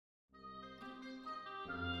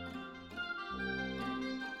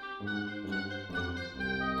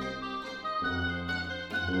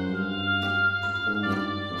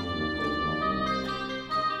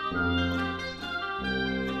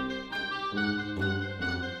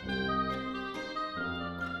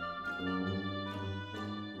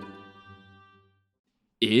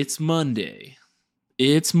It's Monday.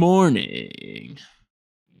 It's morning.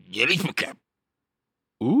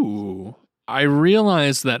 Ooh. I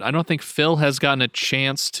realized that I don't think Phil has gotten a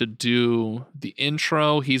chance to do the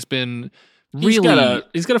intro. He's been really...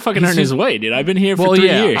 He's got to fucking earn his way, dude. I've been here for 3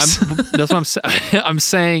 years. That's what I'm saying. I'm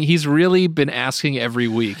saying he's really been asking every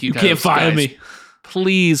week. You can't fire me.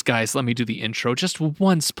 Please, guys, let me do the intro. Just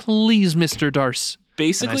once, please, Mr. Darce.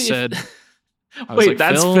 Basically, and I said... Wait,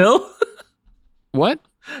 that's Phil? What?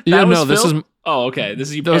 This is... Oh, okay.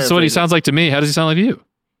 This is That's what he sounds like to me. How does he sound like to you?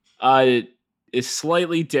 It's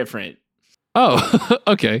slightly different. Oh,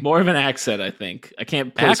 okay. More of an accent, I think. I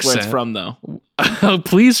can't place where it's from, though.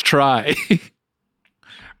 Please try.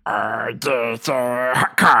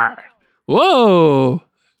 Whoa.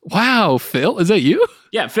 Wow, Phil. Is that you?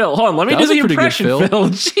 Yeah, Phil. Hold on. Let me do the impression, Phil.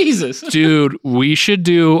 Jesus. Dude, we should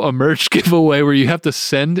do a merch giveaway where you have to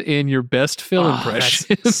send in your best Phil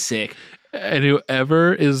impression. That's sick. And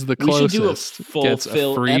whoever is the closest we should do a full gets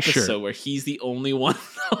Phil a free episode shirt. where he's the only one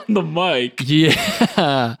on the mic.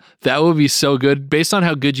 Yeah, that would be so good. Based on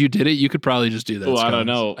how good you did it, you could probably just do that. Oh, I don't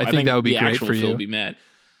know. I think that would be great for you. Phil would be mad.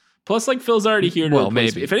 Plus, like, Phil's already here to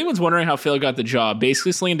replace me. If anyone's wondering how Phil got the job,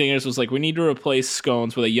 basically Sling Dingers was like, we need to replace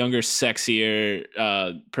Scones with a younger, sexier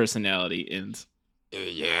personality. And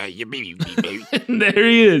yeah, you baby. There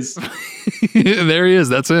he is. There he is.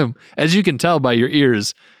 That's him. As you can tell by your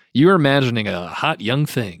ears, you are imagining a hot young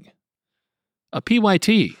thing. A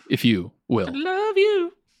PYT, if you will. I love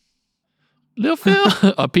you. Little Phil.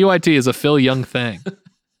 A PYT is a Phil Young thing.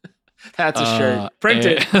 That's a shirt. Print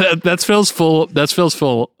it. That's Phil's full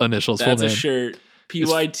initials. That's full a name. shirt.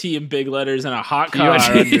 PYT in big letters and a hot car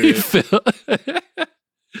under it. Phil.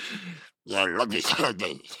 Yeah, I love this.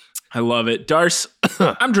 I love it. Darce,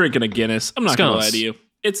 I'm drinking a Guinness. I'm not going to lie to you.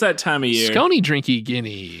 It's that time of year. Scony Drinky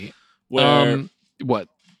Guinea. Where... What?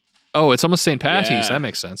 Oh, it's almost St. Patty's. Yeah. That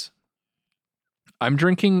makes sense. I'm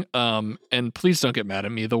drinking, and please don't get mad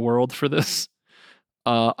at me, the world, for this.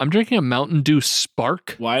 I'm drinking a Mountain Dew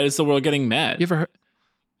Spark. Why is the world getting mad? You ever heard?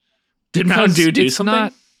 Did Mountain Dew do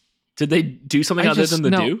something? Did they do something other than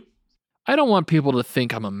the Dew? I don't want people to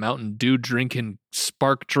think I'm a Mountain Dew drinking,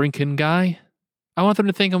 Spark drinking guy. I want them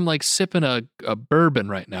to think I'm like sipping a bourbon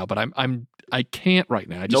right now, but I can't right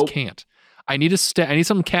now. I just can't. I need I need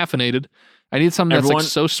something caffeinated. I need something that's like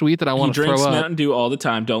so sweet that I want to throw up. He drinks Mountain Dew all the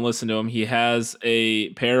time. Don't listen to him. He has a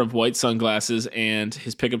pair of white sunglasses and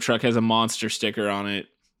his pickup truck has a Monster sticker on it.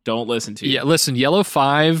 Don't listen to him. Yeah, listen, Yellow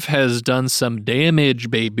 5 has done some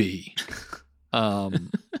damage, baby.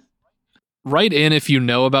 Write in if you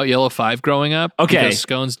know about Yellow 5 growing up. Okay. Because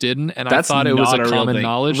Scones didn't, and I thought it was a common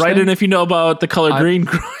knowledge. Write in if you know about the color green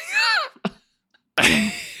growing up.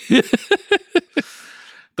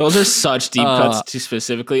 Those are such deep cuts to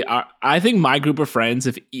specifically. I think my group of friends,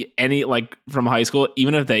 if any, like from high school,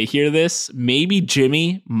 even if they hear this, maybe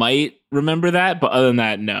Jimmy might remember that. But other than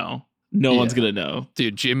that, no one's going to know.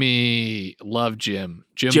 Dude, Jimmy, love Jim.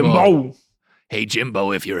 Jimbo. Hey,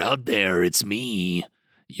 Jimbo, if you're out there, it's me,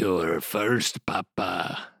 your first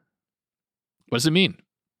papa. What does it mean?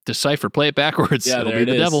 Decipher, play it backwards. Yeah, It'll be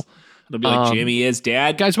the devil. It'll be like Jimmy is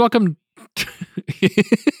dad. Guys, welcome.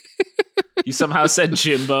 You somehow said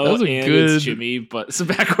Jimbo and it's Jimmy, but it's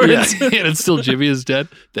backwards. Yeah, and it's still Jimmy is dead.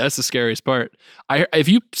 That's the scariest part. If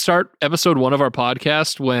you start episode 1 of our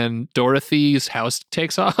podcast when Dorothy's house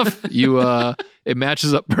takes off, it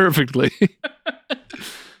matches up perfectly.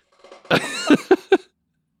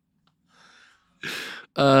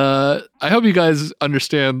 I hope you guys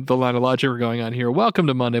understand the line of logic we're going on here. Welcome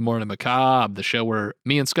to Monday Morning Macabre, the show where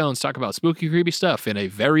me and Scones talk about spooky, creepy stuff in a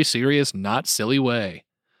very serious, not silly way.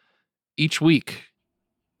 Each week,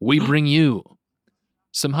 we bring you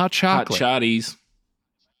some hot chocolate. Hot chotties.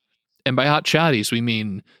 And by hot chotties, we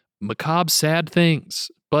mean macabre, sad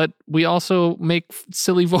things. But we also make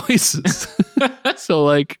silly voices.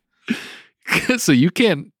 So you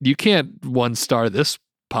can't 1-star this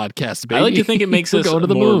podcast, baby. I like to think it makes us going to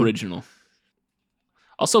the more moon. original.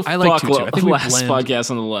 Also, I like to too. I think the last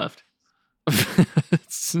podcast on the left.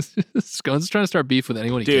 Scones is trying to start beef with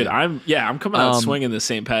anyone he Dude, can. I'm coming out swinging this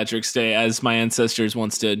St. Patrick's Day as my ancestors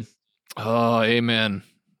once did. Oh, amen.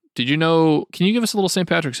 Did you know? Can you give us a little St.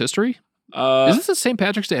 Patrick's history? Is this a St.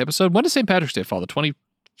 Patrick's Day episode? When does St. Patrick's Day fall? The 20th?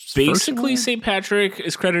 Basically, St. Patrick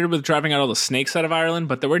is credited with driving out all the snakes out of Ireland,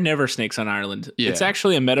 but there were never snakes on Ireland. Yeah. It's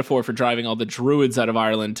actually a metaphor for driving all the Druids out of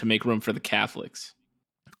Ireland to make room for the Catholics.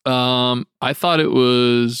 I thought it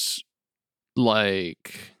was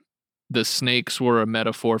like the snakes were a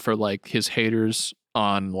metaphor for like his haters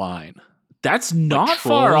online. That's not like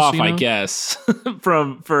far trolls, off, you know? I guess.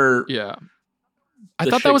 Yeah. I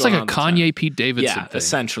thought that was like a Kanye Pete Davidson thing.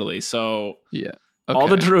 Essentially. So yeah. All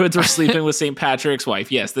the Okay. druids were sleeping with St. Patrick's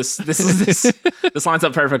wife. Yes, this lines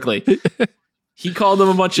up perfectly. He called them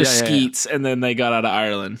a bunch of Yeah. skeets, and then they got out of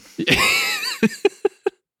Ireland.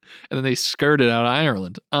 And then they skirted out of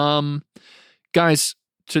Ireland. Guys,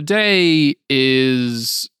 today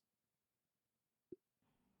is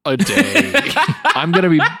a day. I'm gonna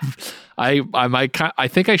be. I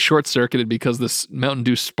think I short circuited because this Mountain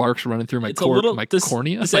Dew sparks running through my It's a little this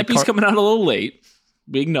cornea. This My epi's coming out a little late.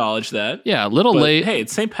 We acknowledge that. Yeah, a little But, late. Hey,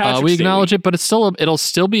 it's St. Patrick's We Day acknowledge week. it, but it'll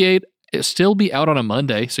still be out on a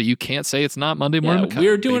Monday, so you can't say it's not Monday morning. Yeah, Macabre,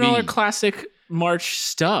 we're doing all our baby. classic March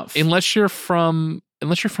stuff. Unless you're from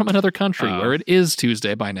another country where it is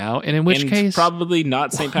Tuesday by now, and in which And case probably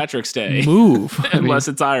not St. Patrick's Day, move. I mean, unless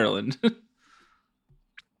it's Ireland.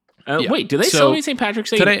 Yeah. Wait, do they So, celebrate St. Patrick's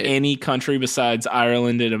Day today- in any country besides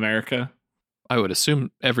Ireland and America? I would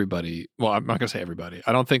assume everybody. Well, I'm not gonna say everybody.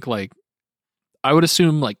 I don't think I would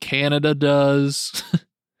assume Canada does.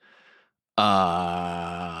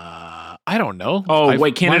 I don't know. Oh, why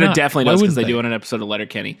wait, Canada not? definitely Why does because wouldn't they do it on an episode of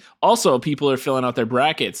Letterkenny. Also, people are filling out their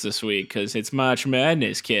brackets this week because it's March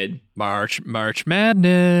Madness, kid. March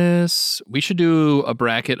Madness. We should do a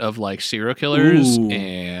bracket of serial killers, Ooh.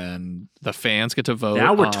 and the fans get to vote.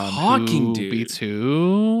 Now we're on talking, who dude. beats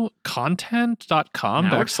who. Content.com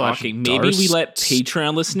Now we're / talking. Maybe we let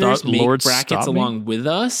Patreon listeners make Lord, brackets stop me. along with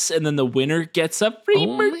us, and then the winner gets a free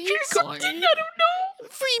Oh merch my or something. I God. don't know.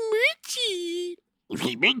 Free merchy.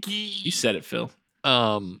 You said it, Phil.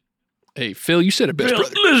 Hey Phil, you said it best, brother.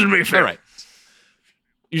 Listen to me, Phil. All right.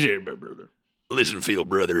 You said it, brother. Listen, Phil,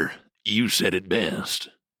 brother, you said it best.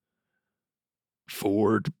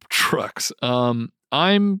 Ford trucks.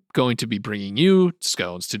 I'm going to be bringing you,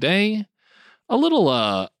 Scones, today a little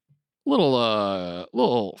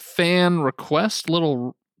fan request,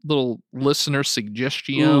 little listener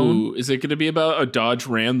suggestion. Ooh, is it going to be about a Dodge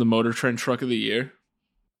Ram, the Motor Trend Truck of the Year?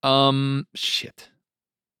 Shit.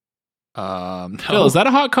 No. Phil, is that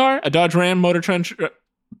a hot car? A Dodge Ram Motor Trend's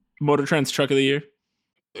Truck of the Year?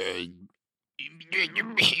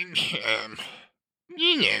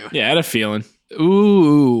 You know. Yeah, I had a feeling.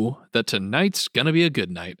 Ooh, that tonight's gonna be a good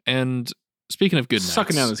night. And speaking of good nights,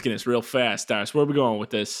 Sucking down this Guinness real fast, Darius. Where are we going with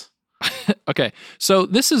this? Okay, so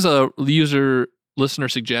this is a listener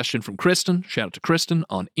suggestion from Kristen. Shout out to Kristen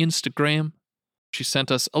on Instagram. She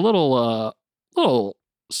sent us a little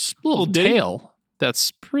ditty? tale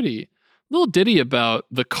that's pretty little ditty about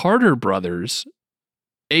the Carter brothers,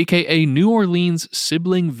 aka New Orleans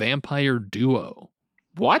sibling vampire duo.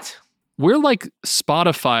 What? We're like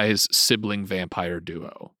Spotify's sibling vampire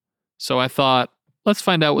duo. So I thought, let's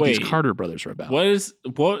find out what these Wait, Carter brothers are about.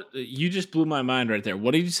 What? You just blew my mind right there.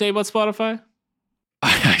 What did you say about Spotify?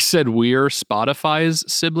 I said we're Spotify's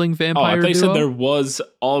sibling Oh, I vampire thought you duo. said there was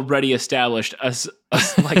already established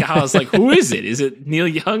like I was like, who is it? Is it Neil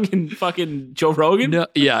Young and fucking Joe Rogan? No,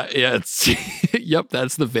 yeah, it's yep,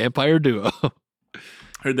 that's the vampire duo.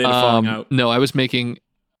 Heard they had a falling out. No, I was making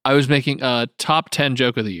a top 10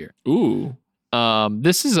 joke of the year. Ooh,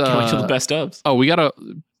 This is can't wait till the best ofs. Oh, we got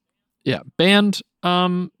band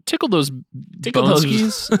tickle those Tickle bone those-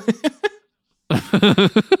 skis.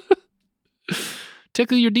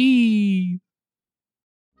 Tickle your D.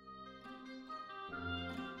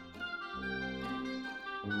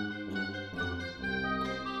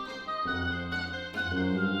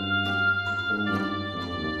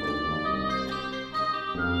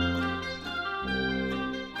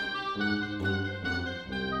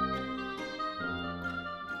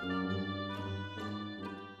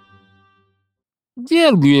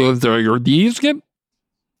 Yeah, your D's.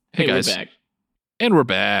 Hey guys, we're back. and we're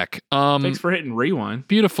back. Thanks for hitting rewind.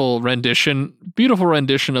 Beautiful rendition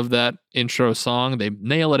of that intro song. They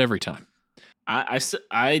nail it every time. I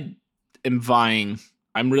am vying.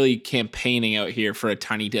 I'm really campaigning out here for a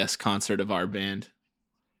Tiny Desk concert of our band.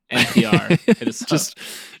 NPR. Hit us up.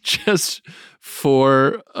 just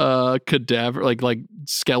for cadaver like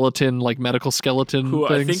skeleton, like medical skeleton Who I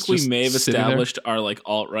things, think we just may have sitting there. established are like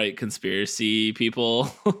alt-right conspiracy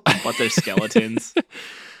people, but they're skeletons.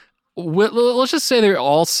 Let's just say they're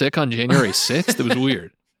all sick on January 6th. It was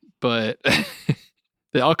weird, but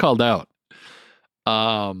they all called out.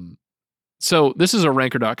 So this is a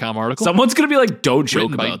ranker.com article. Someone's gonna be like, "Don't joke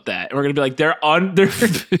Written by- about that." And we're gonna be like, they're Yeah,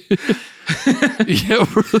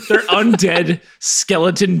 they're undead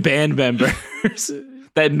skeleton band members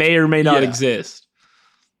that may or may not Yeah. exist.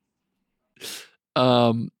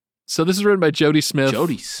 so this is written by Jody Smith.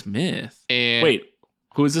 Jody Smith. And Wait,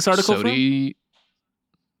 who is this article from? Jody,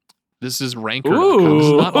 this is ranker.com. This is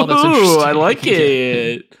Ooh, not all that's interesting. I like Yeah.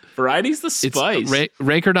 it. Variety's the It's spice.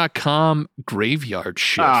 ranker.com graveyard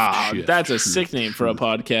shift. Ah, shift, that's a shift, sick name for a shift.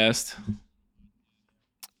 podcast.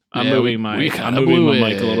 I'm Yeah, moving my kinda I'm moving blew my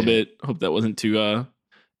mic a little it. bit. Hope that wasn't too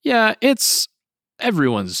Yeah, it's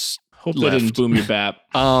everyone's hope that didn't left. boom your bap.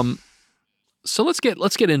 So let's get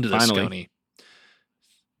into this, Finally.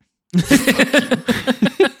 Scony.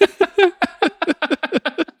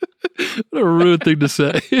 What a rude thing to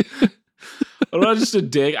say. I'm not just a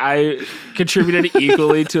dick. I contributed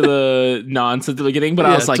equally to the nonsense at the beginning, but I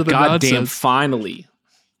Yeah, was like, to the God damn, nonsense. finally.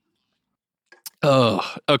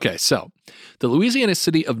 Oh, okay. So, the Louisiana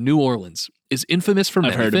city of New Orleans is infamous for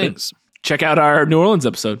many heard of it. things. Check out our New Orleans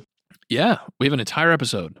episode. Yeah, we have an entire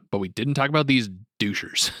episode, but we didn't talk about these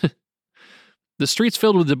douchers. The streets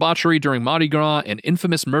filled with debauchery during Mardi Gras and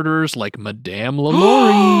infamous murderers like Madame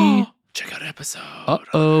LaLaurie. Check out episode.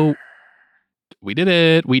 Uh-oh. We did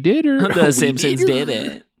it. We did her. The We Simpsons did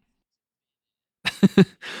it.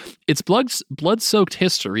 Its blood-soaked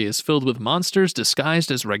history is filled with monsters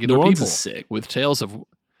disguised as regular New Orleans people, is sick. with tales of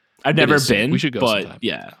I've never is sick. been. We should go but sometime.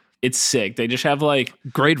 yeah, it's sick. They just have like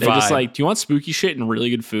great they're vibe. just like, do you want spooky shit and really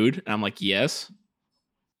good food? And I'm like, yes.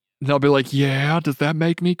 And they'll be like, "Yeah, does that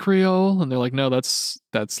make me Creole?" And they're like, "No, that's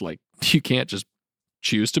like you can't just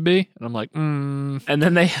choose to be." And I'm like, And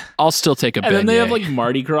then I'll still take a and then they have beignet." like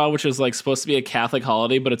Mardi Gras, which is like supposed to be a Catholic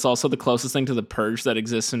holiday, but it's also the closest thing to the purge that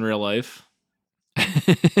exists in real life.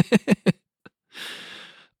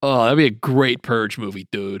 Oh, that'd be a great Purge movie,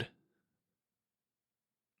 dude.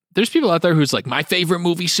 There's people out there who's like, my favorite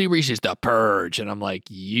movie series is The Purge. And I'm like,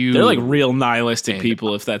 They're like real nihilistic And-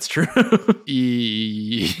 people, if that's true.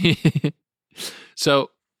 So,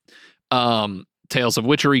 tales of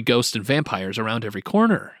witchery, ghosts, and vampires around every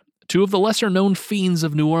corner. Two of the lesser-known fiends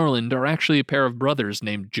of New Orleans are actually a pair of brothers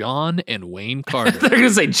named John and Wayne Carter. They're gonna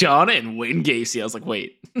say John and Wayne Gacy. I was like,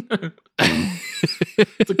 wait.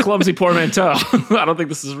 It's a clumsy portmanteau. I don't think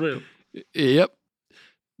this is real. Yep.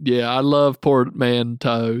 Yeah, I love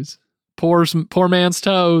portmanteaus. Poor man's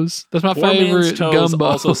toes. That's my Poor man's favorite toes gumbo.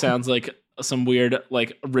 also sounds like some weird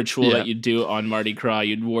like ritual Yeah. that you'd do on Mardi Gras.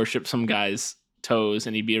 You'd worship some guy's toes,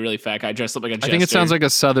 and he'd be a really fat guy dressed up like a jester. I think it sounds like a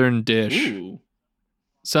southern dish. Ooh,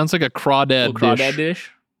 Sounds like a crawdad little dish. crawdad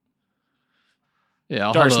dish. Yeah,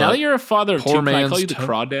 I'll Dars, have now a- that you're a father of poor two, can I call man's you the toe-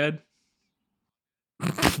 crawdad?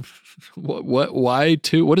 what? Why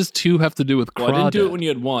two? What does two have to do with crawdad? Well, I didn't do it when you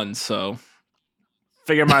had one, so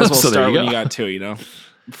figure might as well So there start you when go. you got two. You know,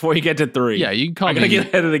 before you get to three. Yeah, you can call I gotta me. get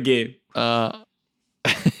ahead of the game.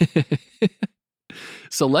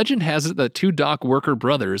 So legend has it that two dock worker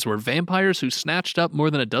brothers were vampires who snatched up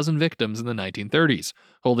more than a dozen victims in the 1930s,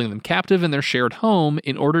 holding them captive in their shared home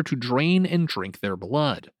in order to drain and drink their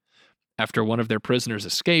blood. After one of their prisoners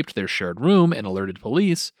escaped their shared room and alerted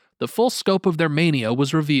police, the full scope of their mania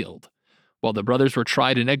was revealed. While the brothers were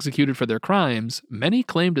tried and executed for their crimes, many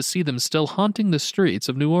claim to see them still haunting the streets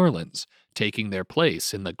of New Orleans, taking their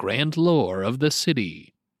place in the grand lore of the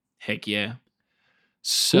city. Heck yeah.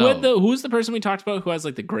 So, Who's the person we talked about who has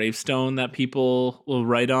like the gravestone that people will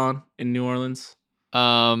write on in New Orleans?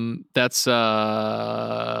 that's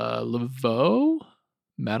Laveau?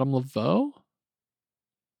 Madame Laveau?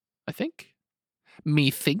 I think. Me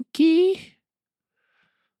thinky?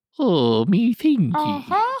 Oh, me thinky.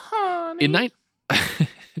 In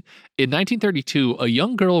 1932, a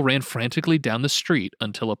young girl ran frantically down the street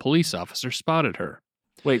until a police officer spotted her.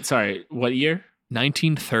 Wait, sorry. What year?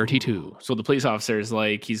 1932. So the police officer is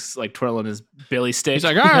like, he's like twirling his billy stick. He's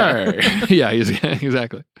like, "Hey!" Yeah,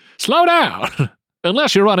 exactly. Slow down.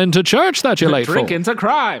 Unless you run into church that you're late for. Drinking's a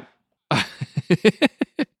crime.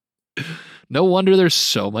 No wonder there's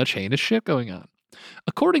so much heinous shit going on.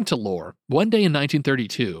 According to lore, one day in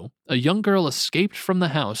 1932, a young girl escaped from the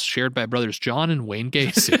house shared by brothers John and Wayne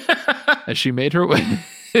Gacy as she made her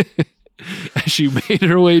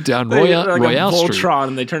way down They're Royale like a Street. Voltron,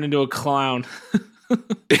 and they turn into a clown.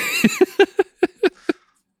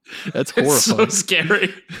 That's It's so horrifying.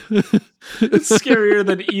 scary. It's scarier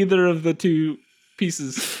than either of the two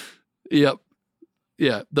pieces. Yep.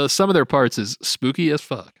 Yeah, the sum of their parts is spooky as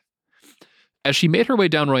fuck. As she made her way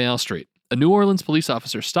down Royale Street, a New Orleans police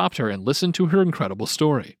officer stopped her and listened to her incredible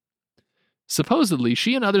story. Supposedly,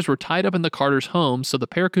 she and others were tied up in the Carters' home so the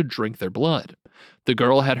pair could drink their blood. The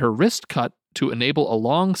girl had her wrist cut to enable a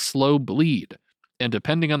long, slow bleed, and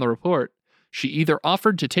depending on the report, she either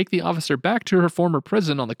offered to take the officer back to her former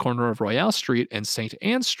prison on the corner of Royale Street and St.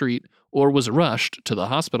 Anne Street, or was rushed to the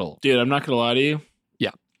hospital. Dude, I'm not gonna lie to you.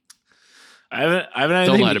 Yeah. I haven't had Don't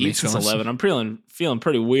anything lie to to me, eat since Scones. 11. I'm feeling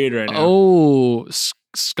pretty weird right now. Oh,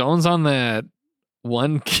 scones on that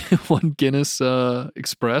one Guinness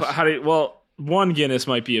Express. Well, one Guinness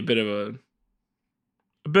might be a bit of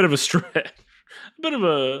a stretch. bit of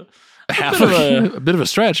a a bit of a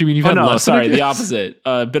stretch. I mean, you've had no, less sorry, than the opposite.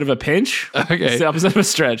 A bit of a pinch. Okay. It's the opposite of a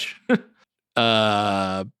stretch.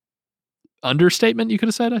 Understatement, you could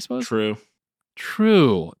have said, I suppose.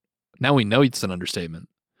 True. Now we know it's an understatement.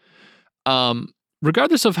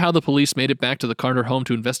 Regardless of how the police made it back to the Carter home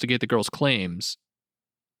to investigate the girl's claims.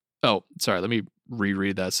 Oh, sorry. Let me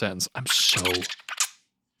reread that sentence. I'm so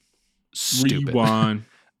stupid. Rewind.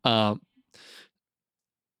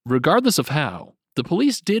 Regardless of how, the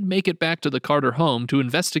police did make it back to the Carter home to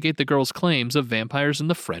investigate the girl's claims of vampires in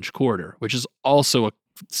the French Quarter, which is also a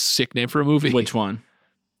sick name for a movie. Which one?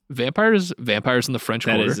 Vampires in the French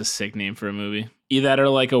Quarter. That is a sick name for a movie. Either that or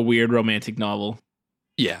like a weird romantic novel.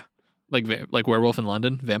 Yeah. Like Werewolf in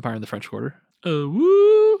London, Vampire in the French Quarter.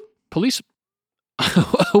 Woo! Police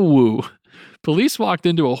woo. Police walked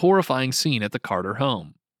into a horrifying scene at the Carter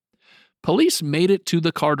home. Police made it to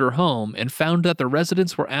the Carter home and found that the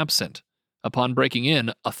residents were absent. Upon breaking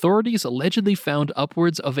in, authorities allegedly found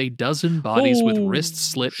upwards of a dozen bodies with wrists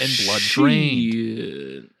slit and blood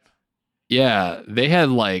drained. Yeah, they had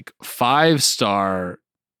like 5-star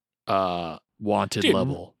wanted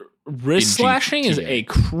level. Wrist slashing is a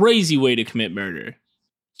crazy way to commit murder.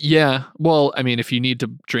 Yeah, well, I mean, if you need to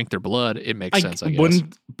drink their blood, it makes sense, I guess.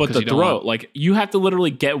 But the throat, like, you have to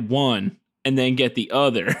literally get one and then get the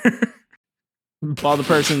other. While the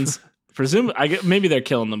person's maybe they're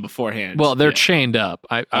killing them beforehand. Well, they're chained up.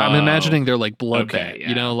 I'm imagining they're like blood okay, bag, yeah.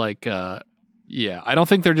 you know, like, yeah. I don't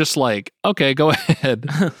think they're just like, okay, go ahead.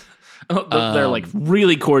 They're like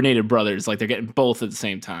really coordinated brothers. Like they're getting both at the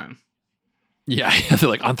same time. Yeah, they're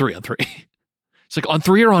like on three. It's like on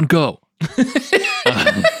 3 or on go.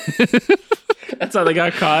 That's how they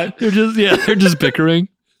got caught. They're just bickering.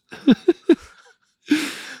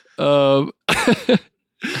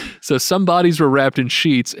 So some bodies were wrapped in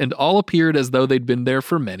sheets and all appeared as though they'd been there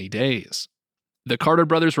for many days. The Carter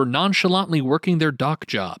brothers were nonchalantly working their dock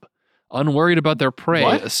job, unworried about their prey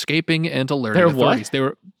escaping and alerting authorities.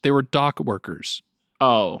 What? They were dock workers.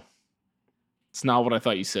 Oh, it's not what I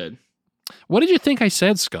thought you said. What did you think I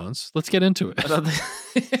said, Scones? Let's get into it.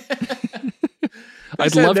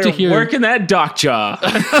 I'd love to hear working that dock job.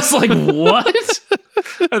 I was like, what?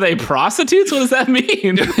 Are they prostitutes? What does that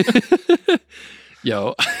mean?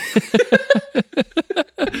 Yo,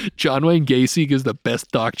 John Wayne Gacy gives the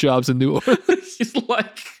best dock jobs in New Orleans. He's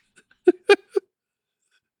like,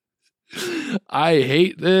 I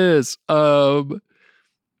hate this. People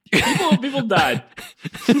died.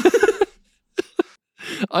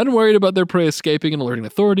 Unworried about their prey escaping and alerting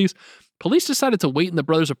authorities, police decided to wait in the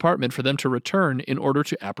brothers' apartment for them to return in order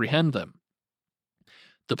to apprehend them.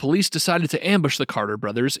 The police decided to ambush the Carter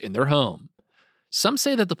brothers in their home. Some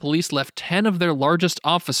say that the police left 10 of their largest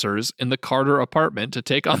officers in the Carter apartment to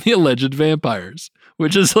take on the alleged vampires,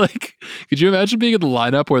 which is like, could you imagine being in the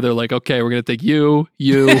lineup where they're like, okay, we're going to take you.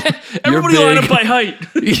 Everybody line up by height.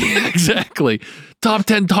 Yeah, exactly. Top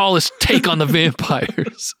 10 tallest take on the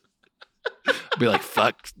vampires. Be like,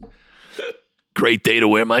 fuck. Great day to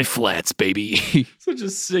wear my flats, baby. Such a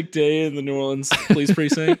sick day in the New Orleans police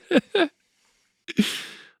precinct.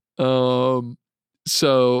 So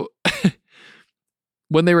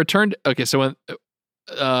when they returned, so when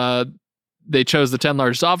they chose the 10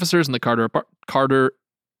 largest officers in the Carter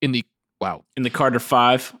in the Carter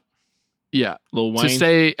 5. Yeah. Lil Wayne. To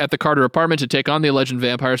stay at the Carter apartment to take on the alleged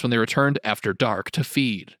vampires when they returned after dark to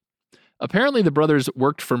feed. Apparently, the brothers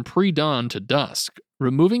worked from pre-dawn to dusk,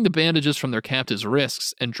 removing the bandages from their captives'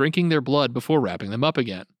 wrists and drinking their blood before wrapping them up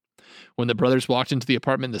again. When the brothers walked into the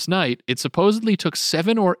apartment this night, it supposedly took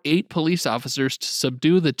 7 or 8 police officers to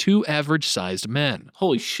subdue the 2 average-sized men.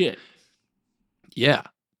 Holy shit. Yeah.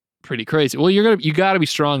 Pretty crazy. Well, you gotta be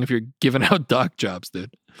strong if you're giving out dock jobs,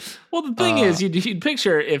 dude. Well, the thing is, you'd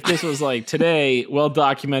picture if this was like today, well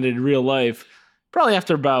documented in real life, probably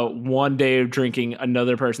after about 1 day of drinking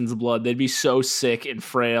another person's blood, they'd be so sick and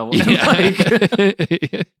frail. And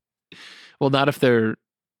yeah. Well, not if they're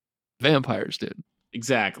vampires, dude.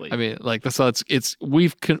 Exactly. I mean, like we've solved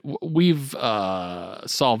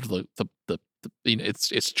the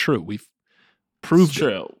it's true. We've proved it's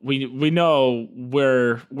true. We know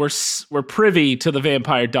we're privy to the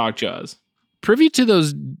vampire dock jaws. Privy to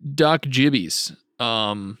those dock jibbies.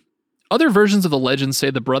 Other versions of the legend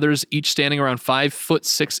say the brothers, each standing around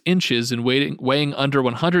 5'6" and weighing under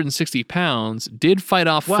 160 pounds, did fight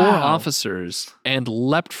off 4 officers and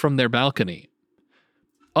leapt from their balcony.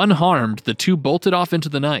 Unharmed, the 2 bolted off into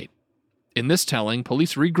the night. In this telling,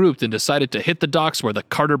 police regrouped and decided to hit the docks where the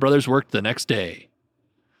Carter brothers worked the next day.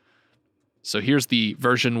 So here's the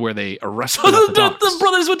version where they arrested the docks. The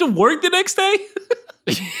brothers went to work the next day?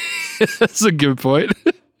 That's a good point.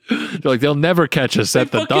 They're like, they'll never catch us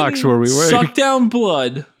at the docks where we were. Sucked down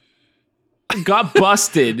blood. Got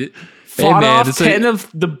busted. Fought man, off 10 of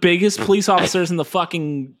the biggest police officers in the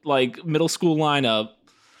fucking like middle school lineup.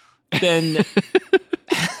 Then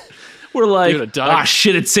we're like, Dude,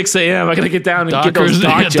 shit, it's 6 a.m. I gotta get down and get Dockers, those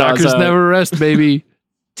dock jaws Dockers out. never rest, baby.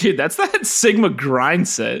 Dude, that's that Sigma grind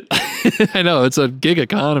set. I know, it's a gig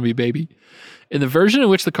economy, baby. In the version in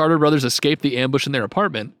which the Carter brothers escape the ambush in their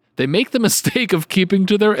apartment, they make the mistake of keeping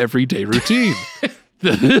to their everyday routine.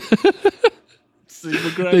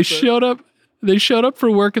 Sigma grind They set. showed up for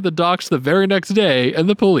work at the docks the very next day, and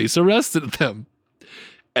the police arrested them.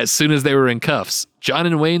 As soon as they were in cuffs, John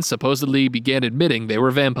and Wayne supposedly began admitting they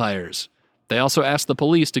were vampires. They also asked the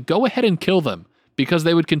police to go ahead and kill them, because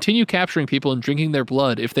they would continue capturing people and drinking their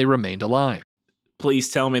blood if they remained alive. Please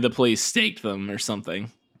tell me the police staked them or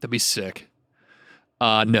something. That'd be sick.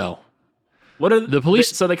 No. What are The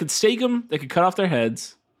police- So they could stake them. They could cut off their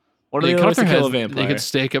heads. What are They the cut ways off to their kill a heads, vampire? they could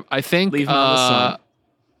stake them. I think Leave them on the sun.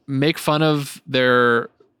 make fun of their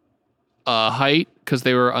height because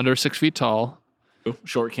they were under 6 feet tall.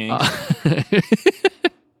 Short king.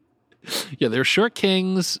 Yeah, they're short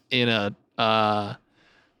kings in a.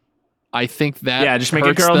 I think that Yeah, just make a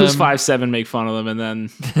hurts girl who's them. 5'7" make fun of them, and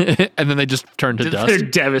then and then they just turn to they're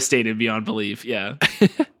dust. devastated beyond belief. Yeah.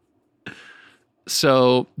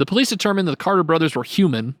 So the police determined that the Carter brothers were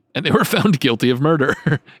human, and they were found guilty of murder.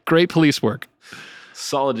 Great police work.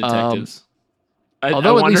 Solid detectives. I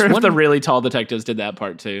although at wonder least if one- the really tall detectives did that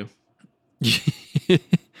part too.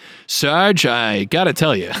 Sarge, I gotta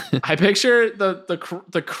tell you, I picture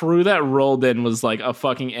the crew that rolled in was like a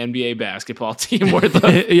fucking NBA basketball team worth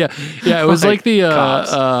of yeah, it was like the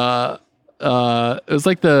cops. it was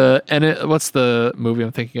like the what's the movie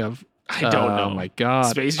I'm thinking of? I don't know. Oh my god,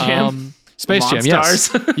 Space Jam? Space Jam, yes,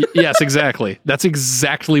 Monstars? Yes, exactly. That's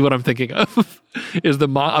exactly what I'm thinking of. Is the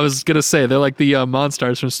I was gonna say they're like the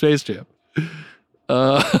Monstars from Space Jam.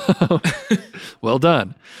 Well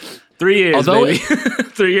done. 3 years, Although- baby.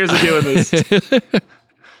 3 years of doing this.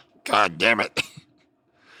 God damn it.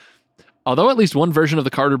 Although at least one version of the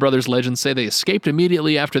Carter brothers' legends say they escaped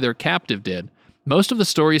immediately after their captive did, most of the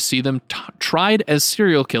stories see them tried as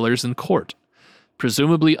serial killers in court.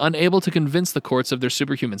 Presumably unable to convince the courts of their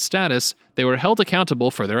superhuman status, they were held accountable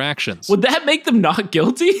for their actions. Would that make them not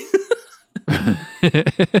guilty?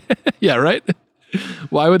 Yeah, right?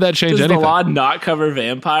 Why would that change Does anything? the law not cover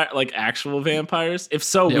actual vampires? If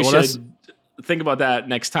so, Yeah, we well, should think about that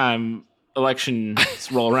next time elections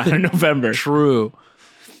roll around in November. True.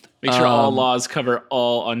 Make sure all laws cover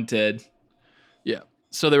all undead. Yeah.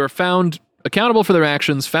 So they were found accountable for their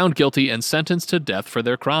actions, found guilty, and sentenced to death for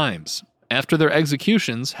their crimes. After their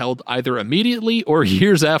executions, held either immediately or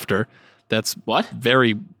years after. That's What?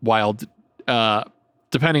 very wild,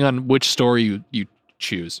 depending on which story you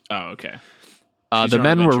choose. Oh, okay. The Choose your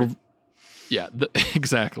men own were, adventure.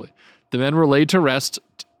 exactly. The men were laid to rest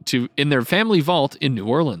in their family vault in New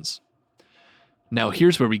Orleans. Now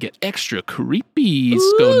here's where we get extra creepy,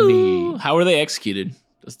 Ooh. Scony. How were they executed?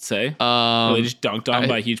 Does it say? Were they just dunked on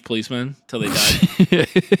by huge policemen until they died?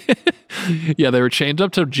 Yeah, they were chained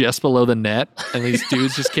up to just below the net, and these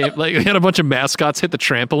dudes just came. Like, they had a bunch of mascots hit the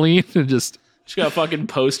trampoline and just. Just got fucking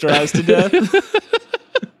posterized to death.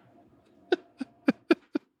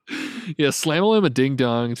 Yeah, slam a ding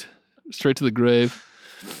donged straight to the grave.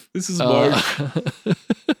 This is March.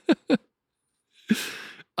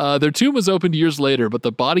 Their tomb was opened years later, but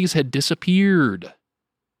the bodies had disappeared.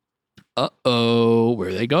 Uh-oh,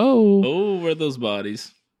 where'd they go? Oh, where are those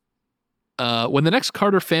bodies? When the next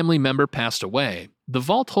Carter family member passed away, the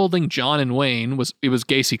vault holding John and Wayne it was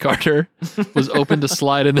Gacy Carter, was open to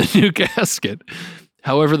slide in the new casket.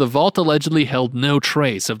 However, the vault allegedly held no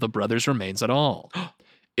trace of the brothers' remains at all.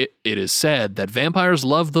 It is said that vampires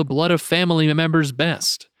love the blood of family members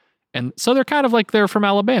best, and so they're kind of like they're from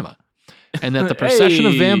Alabama, and that the procession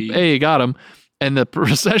of got 'em. And the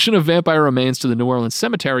procession of vampire remains to the New Orleans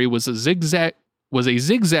cemetery was a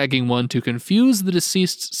zigzagging one to confuse the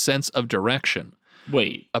deceased's sense of direction.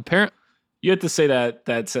 Wait, Apparent. you have to say that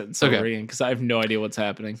sentence Okay. over again because I have no idea what's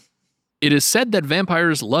happening. It is said that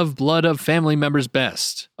vampires love blood of family members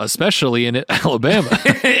best, especially in Alabama.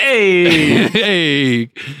 Hey, Hey,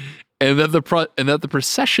 and that the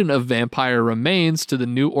procession of vampire remains to the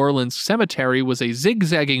New Orleans cemetery was a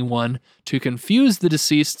zigzagging one to confuse the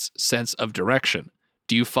deceased's sense of direction.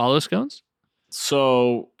 Do you follow, Scones?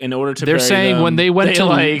 so in order to They're bury saying them, when they went to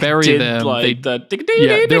bury did, them, like,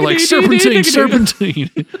 they're like serpentine.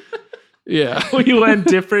 Yeah, We went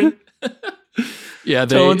different yeah.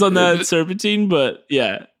 tones on that serpentine, but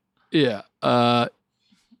yeah. Yeah.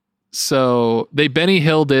 So they Benny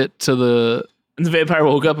Hilled it to the And the vampire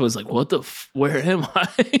woke up and was like, what the where am I?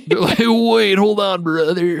 They're like, wait, hold on,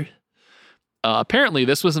 brother. Apparently,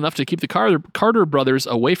 this was enough to keep the Carter brothers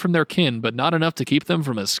away from their kin, but not enough to keep them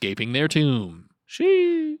from escaping their tomb.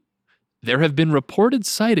 There have been reported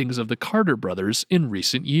sightings of the Carter brothers in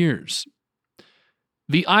recent years.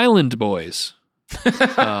 The Island Boys.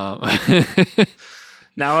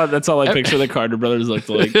 Now that's all I picture the Carter brothers looked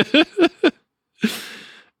like.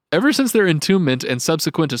 Ever since their entombment and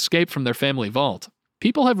subsequent escape from their family vault,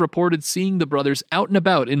 people have reported seeing the brothers out and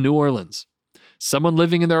about in New Orleans. Someone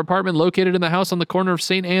living in their apartment located in the house on the corner of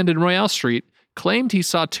St. Anne and Royale Street claimed he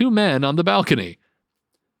saw two men on the balcony.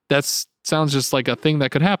 That sounds just like a thing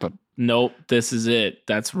that could happen. Nope, this is it.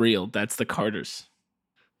 That's real. That's the Carters.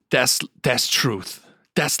 That's truth.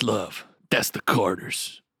 That's love. That's the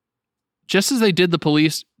Carters. Just as they did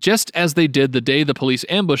the day the police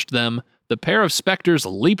ambushed them, the pair of specters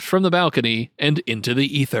leaped from the balcony and into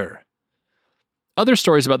the ether. Other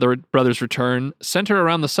stories about the brothers' return center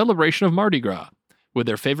around the celebration of Mardi Gras, with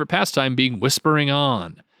their favorite pastime being whispering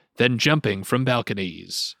on, then jumping from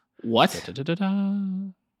balconies. What?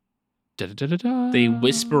 They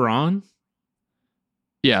whisper on?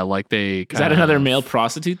 Yeah, like they Is that another male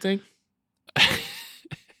prostitute thing?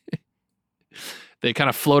 They kind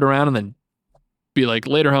of float around and then be like,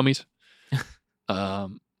 later, homies.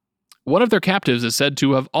 One of their captives is said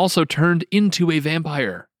to have also turned into a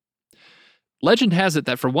vampire. Legend has it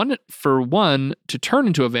that for one to turn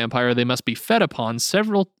into a vampire, they must be fed upon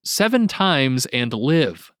 7 times and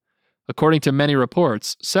live. According to many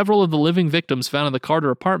reports, several of the living victims found in the Carter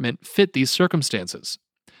apartment fit these circumstances.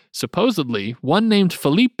 Supposedly, one named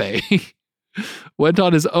Felipe went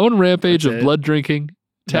on his own rampage of blood drinking,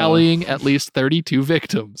 tallying at least 32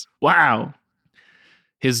 victims. Wow.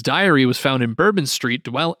 His diary was found in a Bourbon Street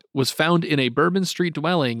dwelling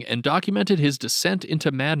and documented his descent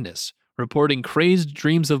into madness, reporting crazed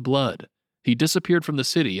dreams of blood. He disappeared from the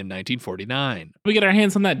city in 1949. We get our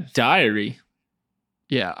hands on that diary.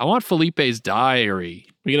 Yeah, I want Felipe's diary.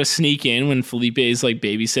 We gotta sneak in when Felipe is like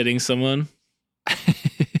babysitting someone.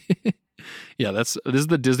 Yeah, this is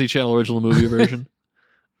the Disney Channel original movie version.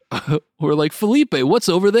 We're like, Felipe, what's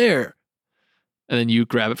over there? And then you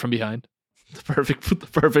grab it from behind. The perfect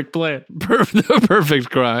plan. The perfect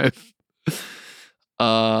crime.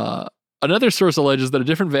 Another source alleges that a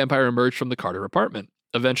different vampire emerged from the Carter apartment,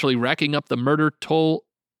 eventually racking up a murder toll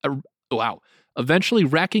of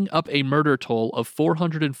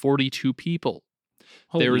 442 people.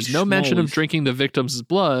 There is no mention of drinking the victim's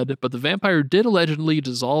blood, but the vampire did allegedly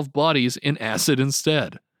dissolve bodies in acid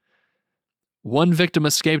instead. One victim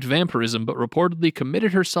escaped vampirism, but reportedly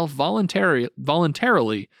committed herself voluntarily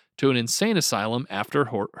to an insane asylum after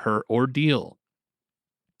her ordeal.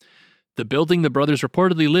 The building the brothers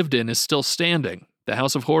reportedly lived in is still standing. The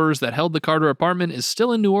House of Horrors that held the Carter apartment is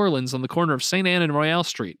still in New Orleans on the corner of St. Anne and Royale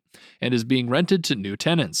Street and is being rented to new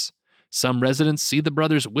tenants. Some residents see the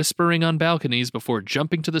brothers whispering on balconies before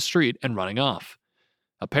jumping to the street and running off.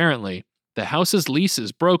 Apparently, the house's lease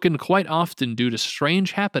is broken quite often due to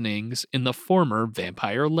strange happenings in the former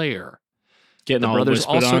vampire lair. Getting all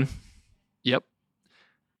whispered on. Yep.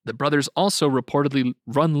 The brothers also reportedly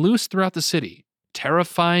run loose throughout the city,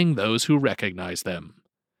 terrifying those who recognize them.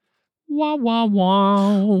 Wah, wah,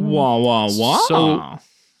 wah. Wah, wah, wah. So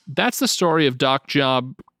that's the story of Doc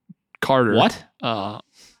Job Carter. What? Doc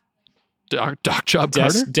Job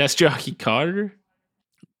Carter? Desk Jockey Carter?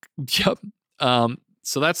 Yep.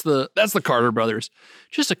 So that's the Carter brothers.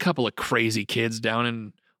 Just a couple of crazy kids down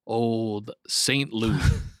in old St. Louis.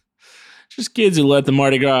 Just kids who let the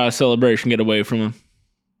Mardi Gras celebration get away from them.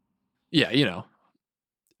 Yeah, you know.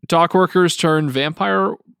 Dock workers turn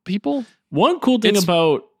vampire people. One cool thing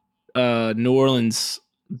about New Orleans,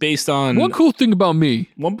 based on one cool thing about me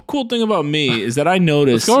is that I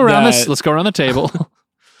noticed. Let's go around the table.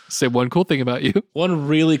 Say one cool thing about you. One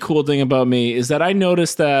really cool thing about me is that I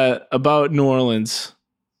noticed that about New Orleans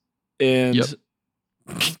and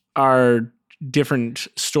our different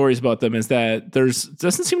stories about them is that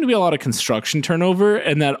doesn't seem to be a lot of construction turnover,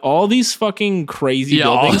 and that all these fucking crazy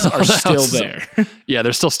buildings are still there. Yeah,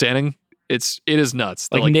 they're still standing. It is nuts.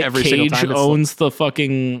 Like Nick every Cage single time owns the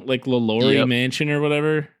fucking like LaLaurie mansion or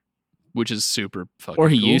whatever, which is super fucking or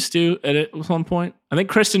he cool. used to at one point. I think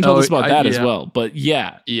Kristen told us about that as well. But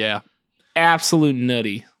yeah, absolute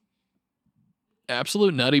nutty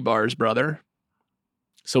bars, brother.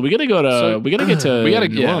 So we gotta get to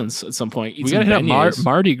New Orleans at some point. We gotta hit up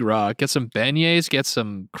Mardi Gras, get some beignets, get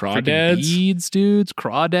some crawdads, beads, dudes,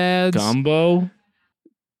 crawdads,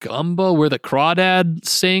 gumbo, where the crawdad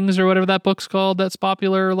sings or whatever that book's called. That's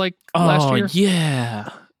popular, like last year. Yeah,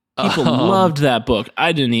 people loved that book.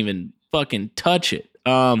 I didn't even fucking touch it.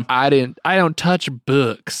 I don't touch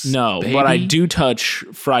books. No, baby. but I do touch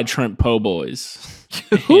fried shrimp po' boys.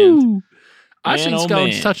 Woo. I've man, seen oh,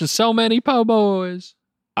 Scones man. touching so many po' boys.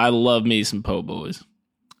 I love me some po' boys.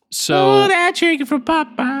 So that chicken from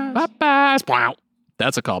Popeyes. Popeyes. Wow.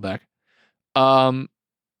 That's a callback.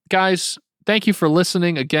 Guys, thank you for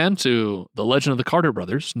listening again to The Legend of the Carter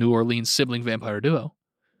Brothers, New Orleans sibling vampire duo.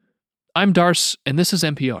 I'm Darce, and this is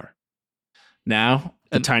NPR. Now,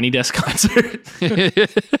 the Tiny Desk concert.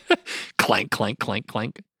 Clank, clank, clank,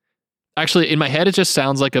 clank. Actually, in my head, it just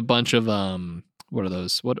sounds like a bunch of what are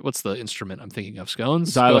those? What's the instrument I'm thinking of?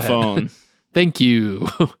 Scones? Go ahead. Xylophone. Thank you.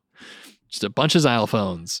 Just a bunch of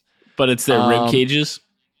xylophones. But it's their rib cages.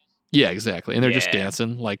 Yeah, exactly. And they're just Yeah.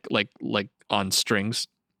 dancing like on strings.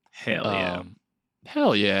 Hell yeah.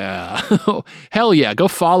 Hell yeah. Hell yeah. Go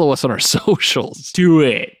follow us on our socials. Do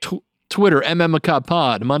it. Twitter,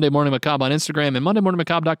 MMMacabre Monday Morning Macabre on Instagram, and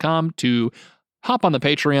MondayMorningMacabre.com to hop on the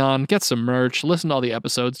Patreon, get some merch, listen to all the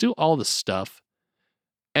episodes, do all the stuff.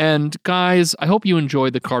 And guys, I hope you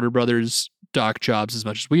enjoyed the Carter Brothers doc jobs as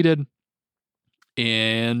much as we did.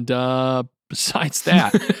 And besides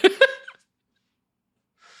that,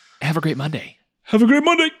 have a great Monday. Have a great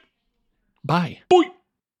Monday. Bye. Bye.